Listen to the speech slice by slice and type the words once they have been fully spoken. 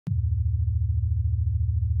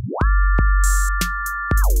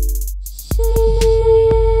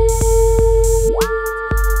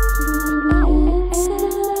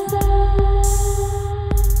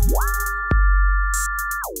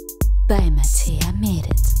Mateja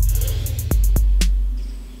Meded.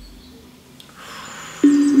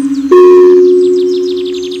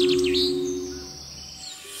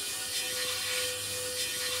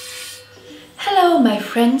 Hello my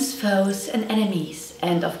friends, foes and enemies,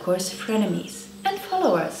 and of course frenemies and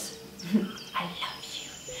followers. I love you.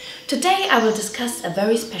 Today I will discuss a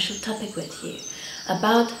very special topic with you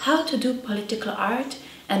about how to do political art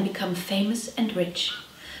and become famous and rich.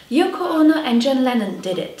 Yoko Ono and John Lennon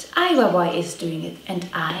did it, Aya is doing it, and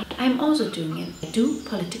I'm also doing it. I do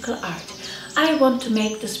political art. I want to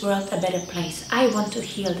make this world a better place. I want to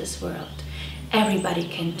heal this world. Everybody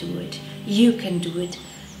can do it. You can do it.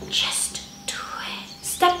 Just do it.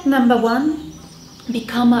 Step number 1,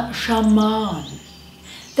 become a shaman.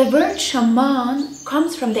 The word shaman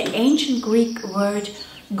comes from the ancient Greek word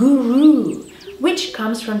guru, which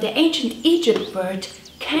comes from the ancient Egypt word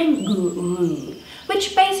kangaroo,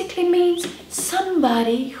 which basically means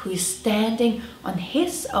somebody who is standing on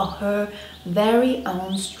his or her very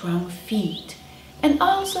own strong feet, and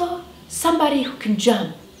also somebody who can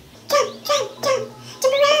jump. Jump, jump, jump,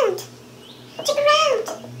 jump around, jump around.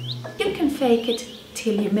 You can fake it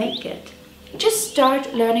till you make it. Just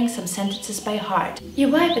start learning some sentences by heart.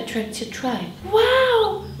 Your vibe attracts your tribe.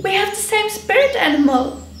 Wow, we have the same spirit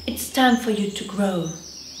animal. It's time for you to grow.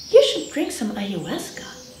 You should drink some ayahuasca.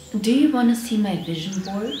 Do you want to see my vision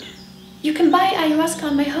board? You can buy ayahuasca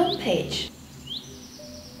on my homepage.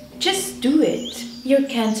 Just do it. Your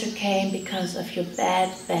cancer came because of your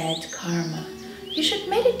bad karma. You should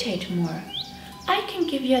meditate more. I can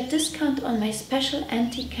give you a discount on my special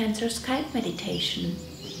anti-cancer Skype meditation.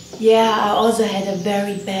 Yeah, I also had a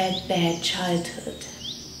very bad childhood.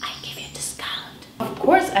 I give you a discount. Of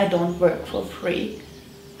course I don't work for free.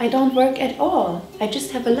 I don't work at all. I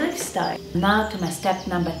just have a lifestyle. Now to my step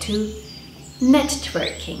number 2,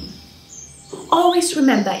 networking. Always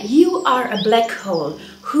remember, you are a black hole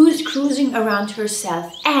who's cruising around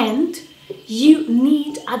herself, and you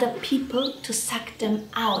need other people to suck them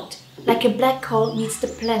out. Like a black hole needs the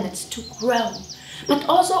planets to grow. But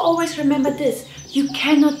also always remember this, you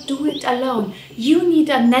cannot do it alone. You need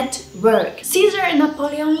a network. Caesar and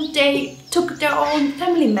Napoleon, they took their own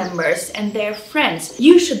family members and their friends.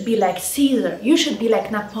 You should be like Caesar. You should be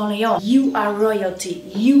like Napoleon. You are royalty.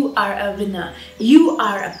 You are a winner. You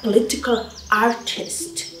are a political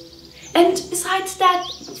artist. And besides that,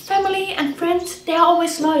 family and friends, they are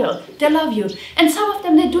always loyal. They love you. And some of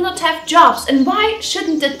them, they do not have jobs. And why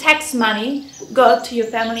shouldn't the tax money go to your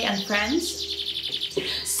family and friends?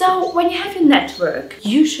 So when you have your network,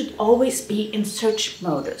 you should always be in search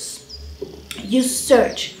modus. You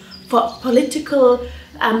search for political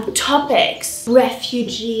topics,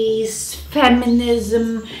 refugees,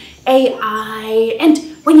 feminism, AI, and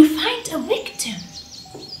when you find a victim,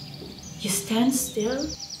 you stand still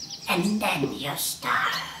and then you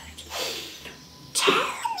start. Tell me,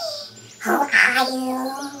 who are you?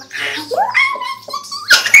 Are you a refugee?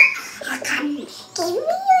 Come, give me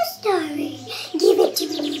your story. Give it to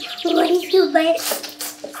me. What if you buy?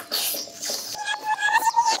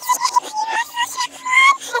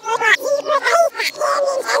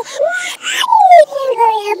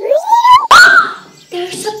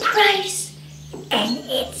 There's a prize, and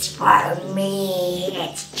it's for me.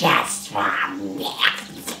 It's just for me.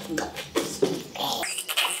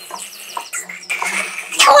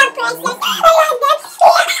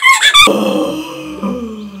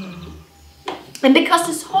 And because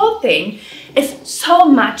this whole thing is so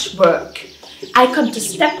much work, I come to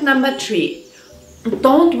step number 3.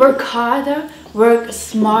 Don't work harder, work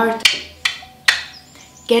smart.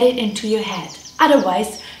 Get it into your head.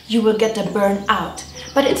 Otherwise, you will get a burnout.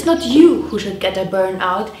 But it's not you who should get a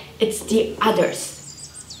burnout, it's the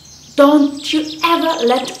others. Don't you ever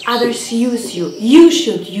let others use you. You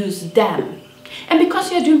should use them. And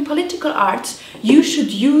because you're doing political arts, you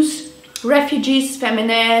should use refugees,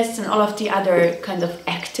 feminists, and all of the other kind of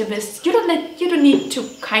activists. You don't need to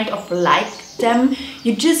kind of like them.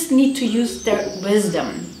 You just need to use their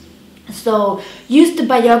wisdom. So use the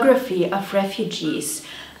biography of refugees.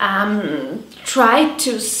 Try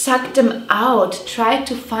to suck them out. Try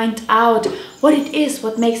to find out what it is,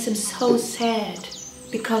 what makes them so sad.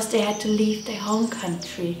 Because they had to leave their home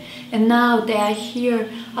country, and now they are here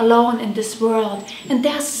alone in this world, and they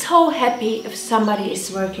are so happy if somebody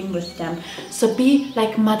is working with them. So be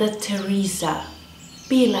like Mother Teresa.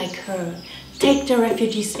 Be like her. Take the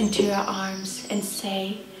refugees into your arms and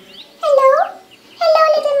say, Hello? Hello,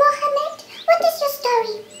 little Mohammed. What is your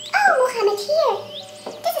story? Oh, Mohammed, here.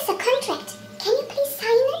 This is a contract. Can you please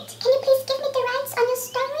sign it? Can you please give me the rights on your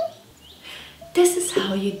story? This is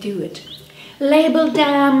how you do it. Label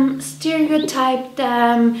them, stereotype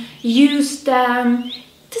them, use them.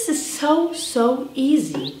 This is so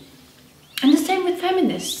easy. And the same with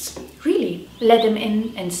feminists. Really, let them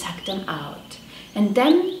in and suck them out. And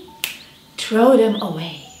then throw them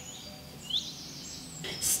away.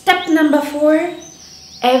 Step number 4,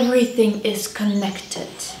 everything is connected.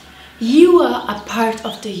 You are a part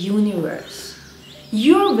of the universe.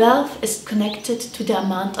 Your wealth is connected to the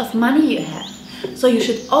amount of money you have. So you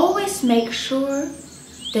should always make sure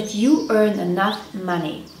that you earn enough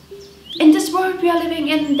money. In this world we are living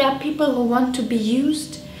in, there are people who want to be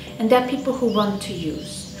used and there are people who want to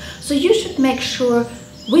use. So you should make sure,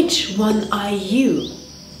 which one are you?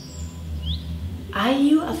 Are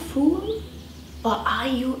you a fool or are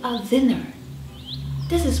you a winner?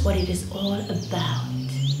 This is what it is all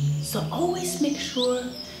about. So always make sure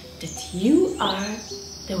that you are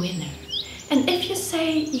the winner. And if you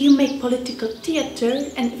say you make political theater,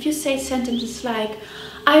 and if you say sentences like,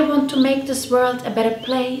 I want to make this world a better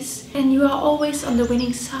place, then you are always on the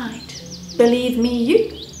winning side. Believe me,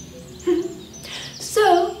 you.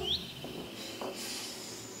 So,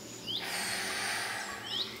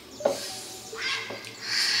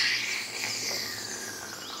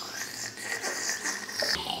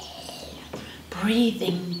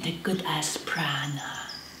 breathing the good as prana.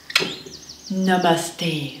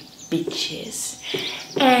 Namaste, bitches.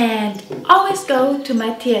 And always go to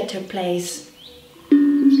my theater plays